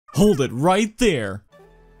Hold it right there.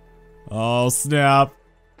 Oh, snap.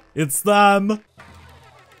 It's them.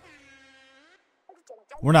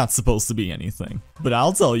 We're not supposed to be anything, but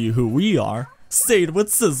I'll tell you who we are. Say it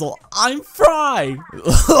with sizzle. I'm Fry.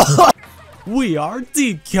 We are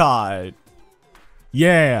Deep Cut.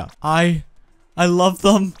 Yeah, I love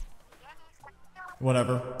them.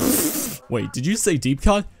 Whatever. Wait, did you say Deep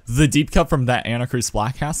Cut? The Deep Cut from that Anarchy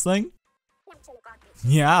Splatcast thing?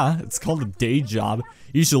 Yeah, it's called a day job.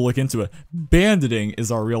 You should look into it. Banditing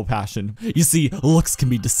is our real passion. You see, looks can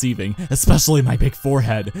be deceiving, especially my big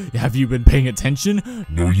forehead. Have you been paying attention?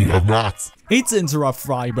 No, you have not. Hate to interrupt,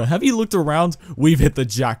 Fry, but have you looked around? We've hit the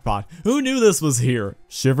jackpot. Who knew this was here?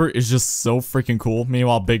 Shiver is just so freaking cool.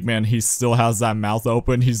 Meanwhile, Big Man, he still has that mouth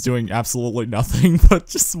open. He's doing absolutely nothing but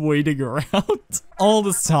just waiting around. All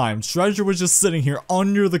this time, treasure was just sitting here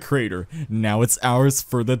under the crater. Now it's ours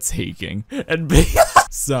for the taking. And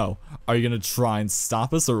so, are you gonna try and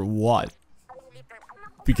stop us or what?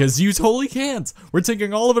 Because you totally can't. We're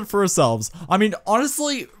taking all of it for ourselves. I mean,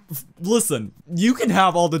 honestly, listen, you can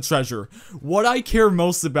have all the treasure. What I care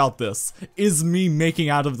most about this is me making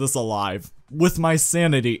out of this alive with my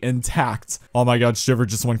sanity intact. Oh my god, Shiver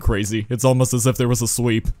just went crazy. It's almost as if there was a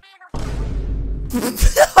sweep.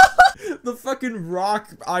 The fucking rock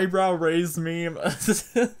eyebrow raised meme.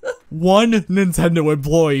 One Nintendo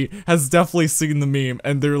employee has definitely seen the meme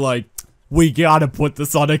and they're like, we gotta put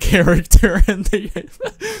this on a character, and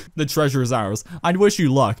the treasure is ours. I'd wish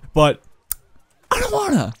you luck, but I don't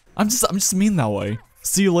wanna. I'm just mean that way.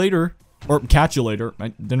 See you later, or catch you later. I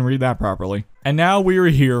didn't read that properly. And now we are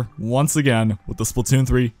here once again with the Splatoon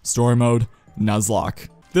 3 Story Mode Nuzlocke.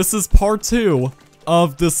 This is part 2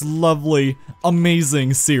 of this lovely,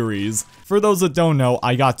 amazing series. For those that don't know,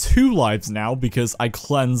 I got 2 lives now because I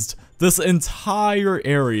cleansed this entire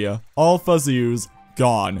area. ALL Fuzzy Ooze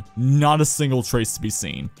gone. Not a single trace to be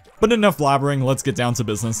seen. But enough blabbering, let's get down to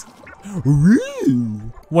business.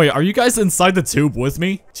 Wait, are you guys inside the tube with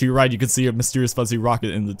me? To your right, you can see a mysterious fuzzy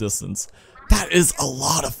rocket in the distance. That is a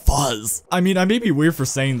lot of fuzz. I mean, I may be weird for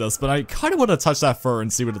saying this, but I kind of want to touch that fur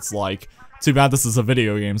and see what it's like. Too bad this is a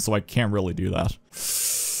video game, so I can't really do that.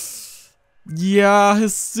 Yeah,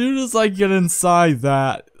 as soon as I get inside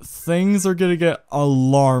that, things are gonna get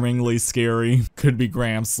alarmingly scary. Could be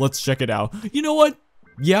Gramps. Let's check it out. You know what?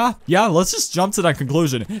 Yeah, let's just jump to that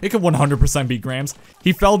conclusion. It could 100% be Gramps.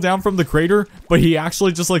 He fell down from the crater, but he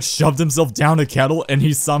actually just like shoved himself down a kettle and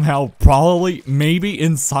he's somehow probably maybe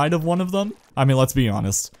inside of one of them. I mean, let's be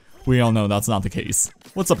honest. We all know that's not the case.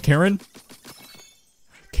 What's up, Karen?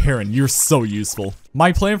 Karen, you're so useful.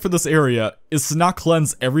 My plan for this area is to not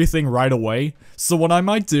cleanse everything right away. So what I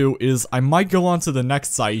might do is I might go on to the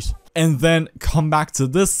next site and then come back to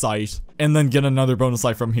this site and then get another bonus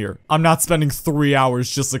life from here. I'm not spending 3 hours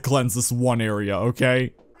just to cleanse this one area,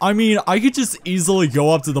 okay? I mean, I could just easily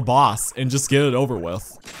go up to the boss and just get it over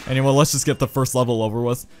with. Anyway, let's just get the first level over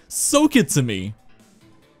with. Soak it to me.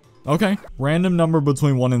 Okay, random number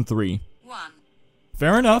between 1 and 3. 1.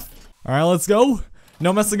 Fair enough. All right, let's go.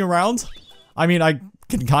 No messing around. I mean, I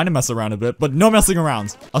can kind of mess around a bit, but no messing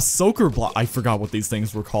around. A soaker block. I forgot what these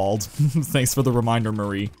things were called. Thanks for the reminder,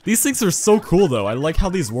 Marie. These things are so cool, though. I like how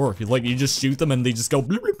these work. Like, you just shoot them and they just go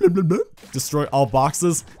blah, blah, blah, blah, blah. Destroy all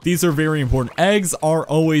boxes. These are very important. Eggs are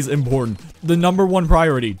always important. The #1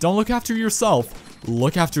 priority. Don't look after yourself.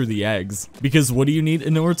 Look after the eggs. Because what do you need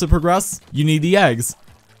in order to progress? You need the eggs.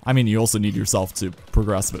 I mean, you also need yourself to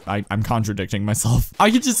progress, but I'm contradicting myself. I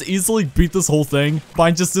could just easily beat this whole thing by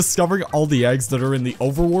just discovering all the eggs that are in the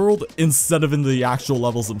overworld instead of in the actual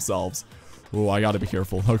levels themselves. Oh, I gotta be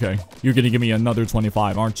careful. Okay, you're gonna give me another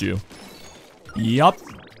 25, aren't you? Yup.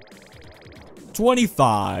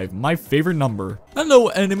 25, my favorite number. Hello,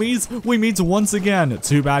 enemies. We meet once again.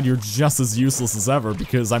 Too bad you're just as useless as ever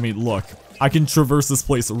because, I mean, look. I can traverse this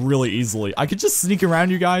place really easily. I could just sneak around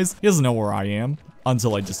you guys. He doesn't know where I am.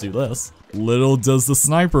 Until I just do this. Little does the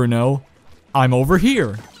sniper know, I'm over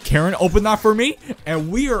here. Karen, open that for me,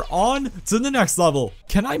 and we are on to the next level.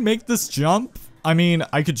 Can I make this jump? I mean,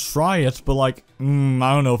 I could try it, but like, I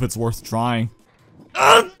don't know if it's worth trying.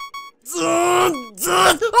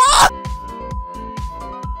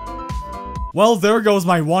 Well, there goes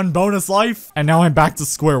my 1 bonus life, and now I'm back to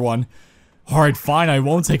square one. Alright, fine, I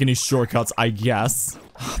won't take any shortcuts, I guess.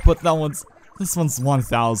 But this one's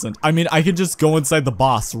 1,000. I mean, I could just go inside the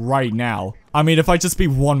boss right now. I mean, if I just beat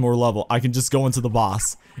 1 more level, I can just go into the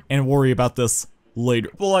boss and worry about this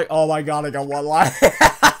later. But like, oh my god, I got 1 life.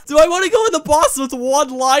 Do I want to go in the boss with 1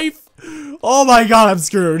 life? Oh my god, I'm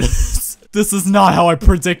screwed. This is not how I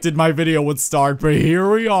predicted my video would start, but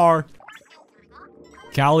here we are.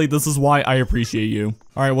 Callie, this is why I appreciate you.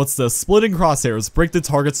 Alright, what's this? Splitting crosshairs. Break the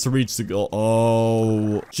targets to reach the goal.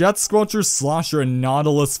 Oh. Jet Squelcher, Slosher, and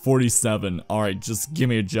Nautilus 47. Alright, just give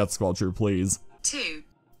me a Jet Squelcher, please. 2.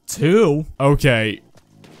 2? Okay.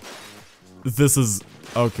 This is...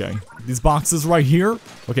 Okay. These boxes right here.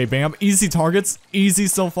 Okay, bam. Easy targets. Easy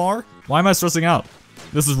so far. Why am I stressing out?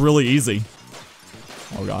 This is really easy.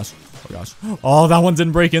 Oh gosh. Oh gosh. Oh, that one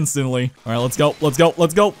didn't break instantly. Alright, let's go. Let's go.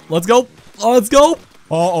 Let's go. Let's go. Oh, let's go.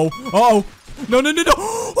 Uh-oh. Uh-oh. No, no, no, no.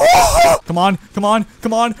 Oh! Come on. Come on.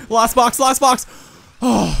 Come on. Last box. Last box.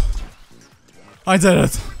 Oh. I did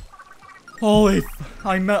it. Holy.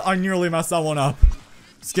 I nearly messed that one up.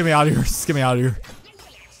 Just get me out of here. Just get me out of here.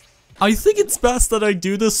 I think it's best that I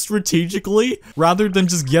do this strategically rather than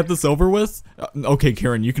just get this over with. Okay,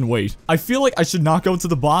 Karen, you can wait. I feel like I should not go to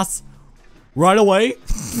the boss right away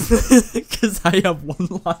because I have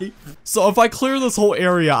 1 life. So if I clear this whole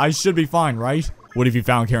area, I should be fine, right? What have you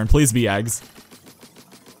found, Karen? Please be eggs.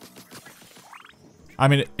 I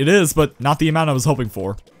mean, it is, but not the amount I was hoping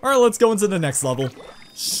for. All right, let's go into the next level.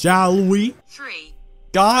 Shall we? 3.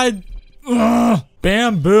 God. Ugh.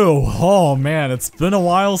 Bamboo. Oh man, it's been a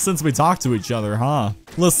while since we talked to each other, huh?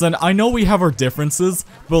 Listen, I know we have our differences,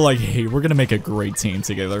 but like, hey, we're gonna make a great team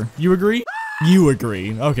together. You agree? You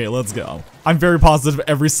agree. Okay, let's go. I'm very positive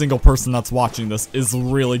every single person that's watching this is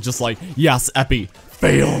really just like, yes, Eppy,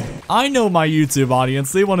 fail. I know my YouTube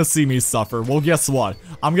audience, they want to see me suffer. Well, guess what?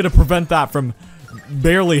 I'm gonna prevent that from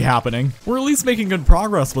barely happening. We're at least making good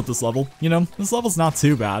progress with this level. You know, this level's not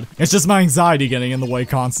too bad. It's just my anxiety getting in the way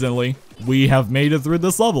constantly. We have made it through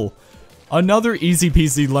this level. Another easy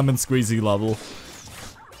peasy lemon squeezy level.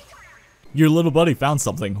 Your little buddy found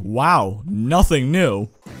something. Wow, nothing new.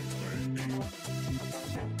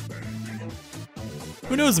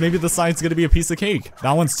 Who knows, maybe the side's gonna be a piece of cake.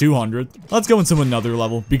 That one's 200. Let's go into another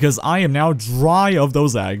level because I am now dry of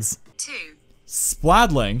those eggs. 2.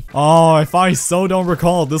 Splatling. Oh, if I so don't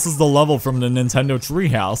recall, this is the level from the Nintendo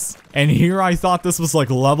Treehouse. And here I thought this was like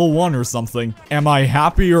level 1 or something. Am I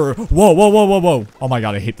happy or... Whoa, whoa, whoa, whoa, whoa. Oh my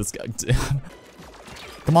god, I hate this guy.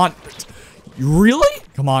 Come on. Really?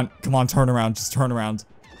 Come on, turn around. Just turn around.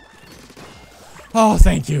 Oh,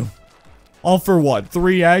 thank you. All for what?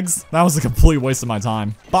 3 eggs? That was a complete waste of my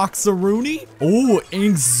time. Boxeroonie? Oh,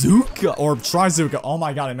 Inkzuka or Trizuka. Oh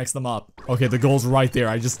my god, I mixed them up. Okay, the goal's right there.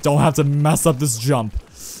 I just don't have to mess up this jump.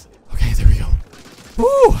 Okay, there we go.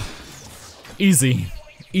 Woo! Easy.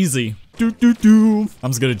 Easy. I'm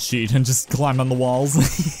just gonna cheat and just climb on the walls.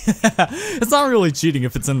 It's not really cheating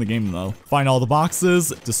if it's in the game though. Find all the boxes,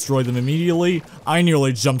 destroy them immediately. I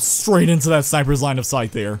nearly jumped straight into that sniper's line of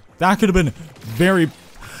sight there. That could have been very...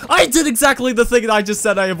 I did exactly the thing that I just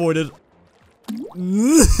said I avoided.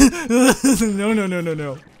 No, no, no, no,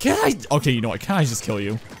 no. Can I? Okay, you know what? Can I just kill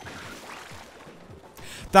you?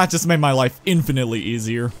 That just made my life infinitely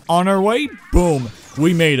easier. On our way, boom,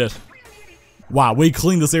 we made it. Wow, we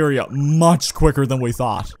cleaned this area much quicker than we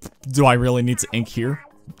thought. Do I really need to ink here?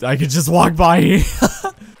 I could just walk by here.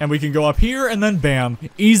 And we can go up here and then bam,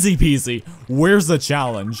 easy peasy. Where's the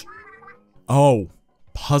challenge? Oh,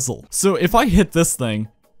 puzzle. So if I hit this thing,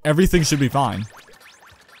 everything should be fine.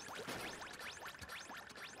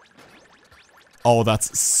 Oh,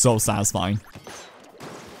 that's so satisfying.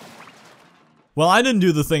 Well, I didn't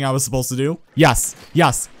do the thing I was supposed to do. Yes,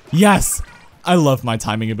 yes, yes! I love my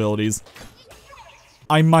timing abilities.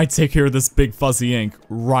 I might take care of this big fuzzy ink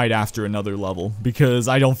right after another level, because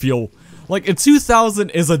I don't feel... Like,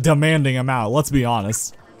 2,000 is a demanding amount, let's be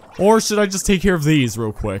honest. Or should I just take care of these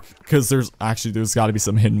real quick? Because there's gotta be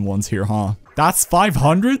some hidden ones here, huh? That's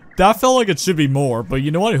 500? That felt like it should be more, but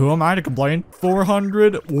you know what? Who am I to complain?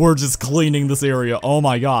 400? We're just cleaning this area. Oh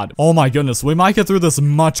my god. Oh my goodness. We might get through this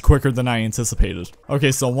much quicker than I anticipated.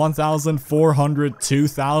 Okay, so 1,400,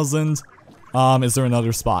 2,000. Is there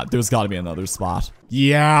another spot? There's gotta be another spot.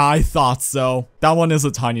 Yeah, I thought so. That one is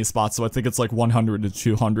a tiny spot, so I think it's like 100 to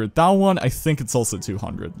 200. That one, I think it's also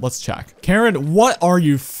 200. Let's check. Karen, what are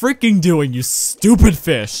you freaking doing, you stupid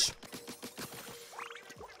fish?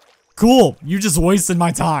 Cool, you just wasted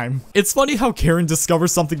my time. It's funny how Karen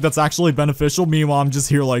discovers something that's actually beneficial, meanwhile I'm just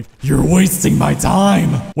here like, you're wasting my time.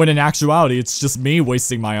 When in actuality, it's just me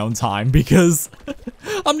wasting my own time because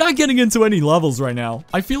I'm not getting into any levels right now.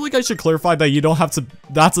 I feel like I should clarify that you don't have to,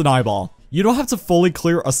 that's an eyeball. You don't have to fully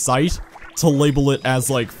clear a site to label it as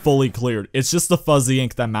like fully cleared. It's just the fuzzy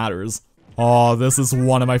ink that matters. Oh, this is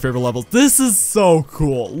one of my favorite levels. This is so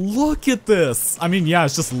cool. Look at this. I mean, yeah,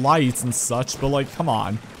 it's just lights and such, but like, come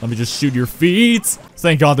on. Let me just shoot your feet.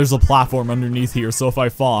 Thank God there's a platform underneath here, so if I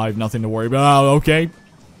fall, I have nothing to worry about. Okay.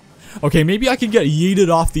 Okay, maybe I can get yeeted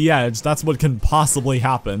off the edge. That's what can possibly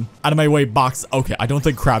happen. Out of my way, box. Okay, I don't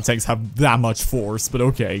think crab tanks have that much force, but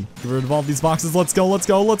okay. Get rid of all these boxes. Let's go, let's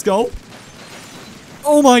go, let's go.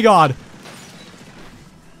 Oh my god.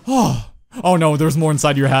 Oh no, there's more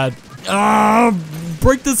inside your head.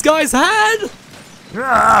 Break this guy's head.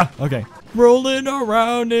 Okay. Rolling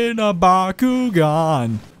around in a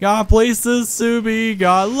Bakugan. Got places to be,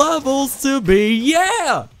 got levels to be,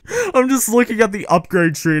 yeah! I'm just looking at the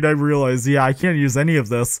upgrade tree and I realize, yeah, I can't use any of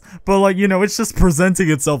this. But like, you know, it's just presenting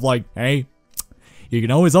itself like, hey, you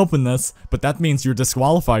can always open this, but that means you're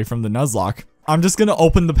disqualified from the Nuzlocke. I'm just gonna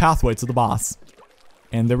open the pathway to the boss.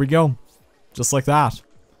 And there we go. Just like that.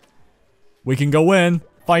 We can go in,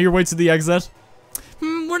 find your way to the exit.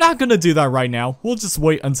 We're not gonna do that right now. We'll just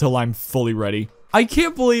wait until I'm fully ready. I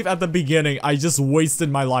can't believe at the beginning I just wasted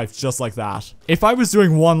my life just like that. If I was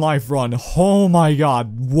doing one life run, oh my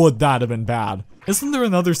god, would that have been bad. Isn't there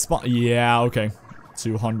another spot? Yeah, okay.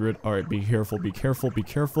 200. Alright, be careful, be careful, be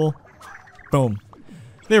careful. Boom.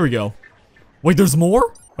 There we go. Wait, there's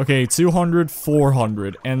more? Okay, 200,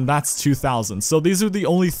 400, and that's 2,000. So these are the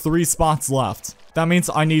only 3 spots left. That means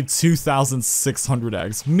I need 2,600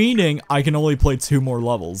 eggs, meaning I can only play 2 more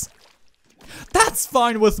levels. That's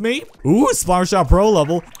fine with me. Ooh, Splatshot Pro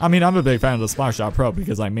level. I mean, I'm a big fan of the Splatshot Pro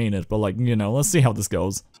because I mean it, but like, you know, let's see how this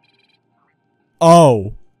goes.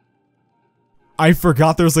 Oh. I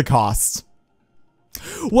forgot there's a cost.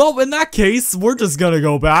 Well, in that case, we're just gonna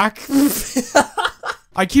go back.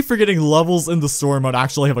 I keep forgetting levels in the story mode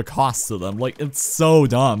actually have a cost to them. Like, it's so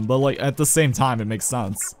dumb, but like, at the same time, it makes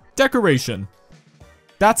sense. Decoration.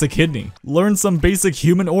 That's a kidney. Learn some basic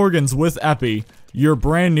human organs with Eppy, your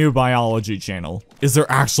brand new biology channel. Is there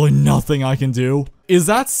actually nothing I can do? Is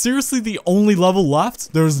that seriously the only level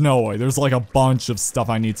left? There's no way. There's like a bunch of stuff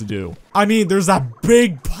I need to do. I mean, there's that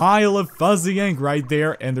big pile of fuzzy ink right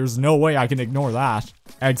there, and there's no way I can ignore that.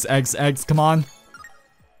 Eggs, eggs, eggs, come on.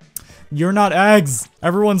 You're not eggs.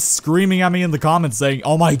 Everyone's screaming at me in the comments saying,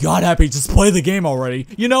 oh my god, Eppy, just play the game already.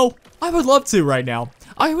 You know, I would love to right now.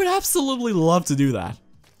 I would absolutely love to do that.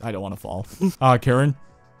 I don't want to fall. Karen,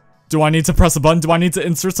 do I need to press a button? Do I need to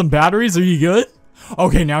insert some batteries? Are you good?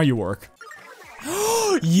 Okay, now you work.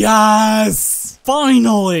 Yes!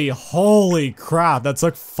 Finally! Holy crap, that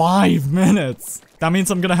took 5 minutes. That means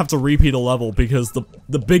I'm gonna have to repeat a level because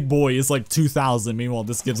the big boy is like 2,000. Meanwhile,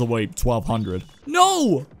 this gives away 1,200.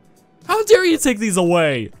 No! How dare you take these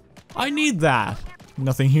away? I need that.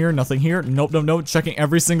 Nothing here, nothing here. Nope, nope, nope. Checking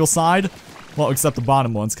every single side. Well, except the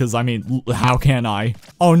bottom ones, because, I mean, how can I?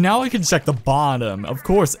 Oh, now I can check the bottom. Of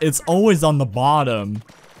course, it's always on the bottom.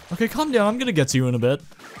 Okay, calm down. I'm gonna get to you in a bit.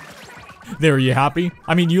 There, are you happy?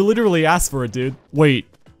 I mean, you literally asked for it, dude. Wait.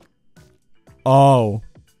 Oh.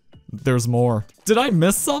 There's more. Did I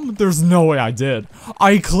miss some? There's no way I did.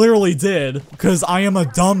 I clearly did, because I am a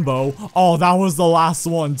Dumbo. Oh, that was the last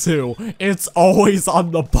one, too. It's always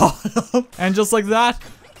on the bottom. And just like that,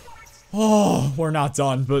 oh, we're not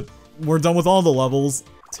done, but we're done with all the levels.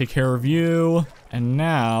 Take care of you. And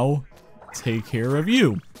now, take care of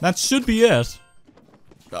you. That should be it.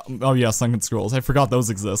 Oh yeah, sunken scrolls. I forgot those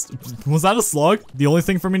exist. Was that a slug? The only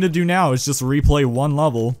thing for me to do now is just replay one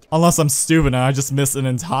level. Unless I'm stupid and I just missed an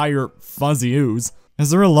entire Fuzzy Ooze. Is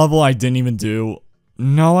there a level I didn't even do?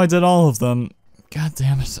 No, I did all of them. God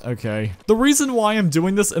damn it. Okay. The reason why I'm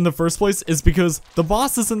doing this in the first place is because the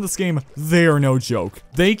bosses in this game, they are no joke.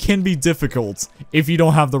 They can be difficult if you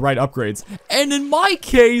don't have the right upgrades. And in my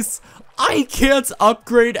case, I can't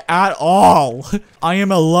upgrade at all. I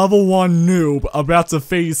am a level 1 noob about to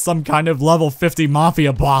face some kind of level 50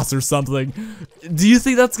 mafia boss or something. Do you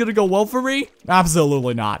think that's gonna go well for me?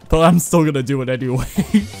 Absolutely not, but I'm still gonna do it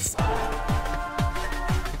anyways.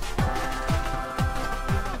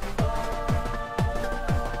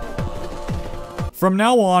 From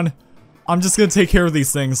now on, I'm just gonna take care of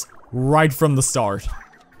these things right from the start.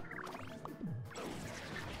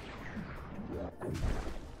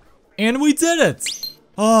 And we did it!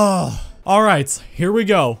 Oh, alright, here we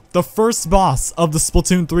go. The first boss of the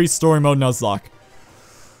Splatoon 3 Story Mode Nuzlocke.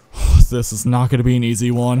 This is not gonna be an easy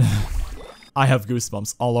one. I have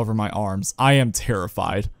goosebumps all over my arms. I am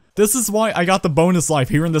terrified. This is why I got the bonus life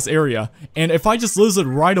here in this area. And if I just lose it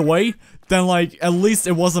right away, then like, at least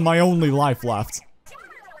it wasn't my only life left.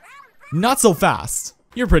 Not so fast.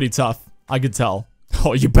 You're pretty tough, I could tell.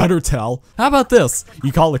 Oh, you better tell. How about this?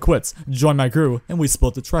 You call it quits, join my crew, and we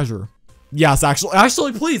split the treasure. Yes,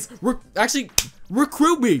 actually, please,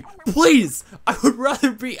 recruit me, please. I would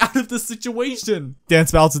rather be out of this situation.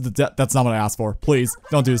 Dance battle to the death. That's not what I asked for. Please,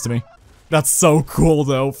 don't do this to me. That's so cool,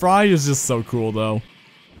 though. Fry is just so cool, though.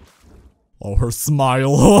 Oh, her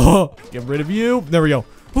smile. Get rid of you. There we go.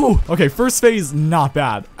 Ooh, okay, first phase, not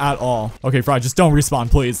bad at all. Okay, Fry, just don't respawn,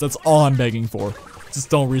 please. That's all I'm begging for. Just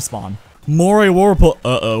don't respawn. Moray Whirlpool.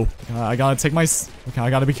 Uh-oh. I gotta take my... Okay, I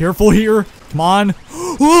gotta be careful here. Come on.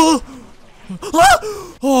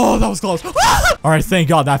 Oh, that was close. Alright, thank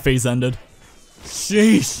God that phase ended.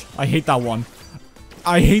 Sheesh. I hate that one.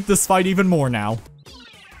 I hate this fight even more now.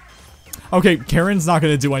 Okay, Karen's not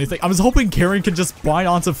gonna do anything. I was hoping Karen could just bite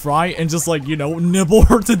onto Fry and just, like, you know, nibble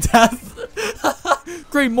her to death.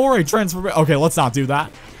 Great Moray transfer. Okay, let's not do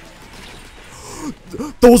that.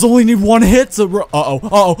 Those only need one hit to...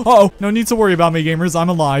 Uh-oh. No need to worry about me, gamers. I'm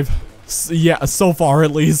alive. Yeah, so far,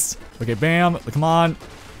 at least. Okay, bam. Come on.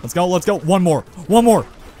 Let's go. One more.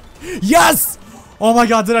 Yes! Oh my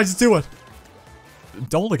God, did I just do it?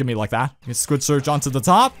 Don't look at me like that. You squid search onto the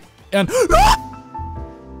top. And...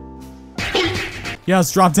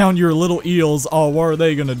 Yes, drop down your little eels. Oh, what are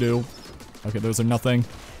they gonna do? Okay, those are nothing.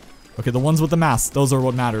 Okay, the ones with the mask. Those are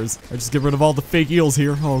what matters. I just get rid of all the fake eels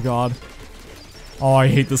here. Oh, God. Oh, I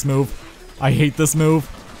hate this move.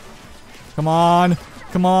 Come on.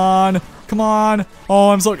 Oh,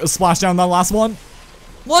 I'm so... Splash down that last one.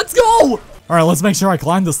 Let's go! Alright, let's make sure I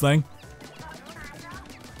climb this thing.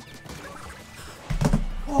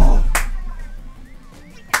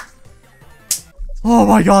 Oh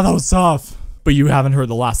my God, that was tough. But you haven't heard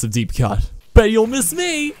the last of Deep Cut. Bet you'll miss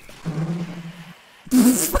me.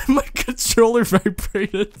 My controller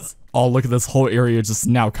vibrated. Oh, look at this whole area just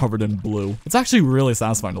now covered in blue. It's actually really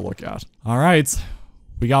satisfying to look at. All right,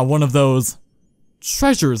 we got one of those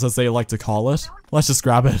treasures, as they like to call it. Let's just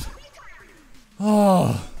grab it.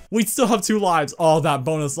 Oh, we still have 2 lives. Oh, that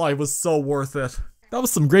bonus life was so worth it. That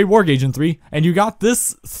was some great work, Agent 3. And you got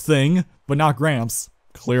this thing, but not Gramps,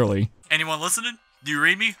 clearly. Anyone listening? Do you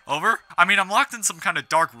read me? Over? I mean, I'm locked in some kind of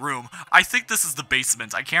dark room. I think this is the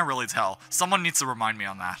basement. I can't really tell. Someone needs to remind me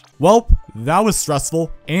on that. Well, that was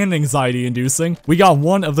stressful and anxiety-inducing. We got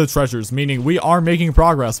one of the treasures, meaning we are making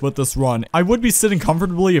progress with this run. I would be sitting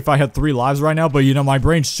comfortably if I had 3 lives right now, but you know, my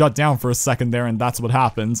brain shut down for a second there and that's what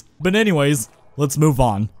happened. But anyways, let's move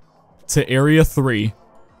on to Area 3.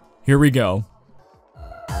 Here we go.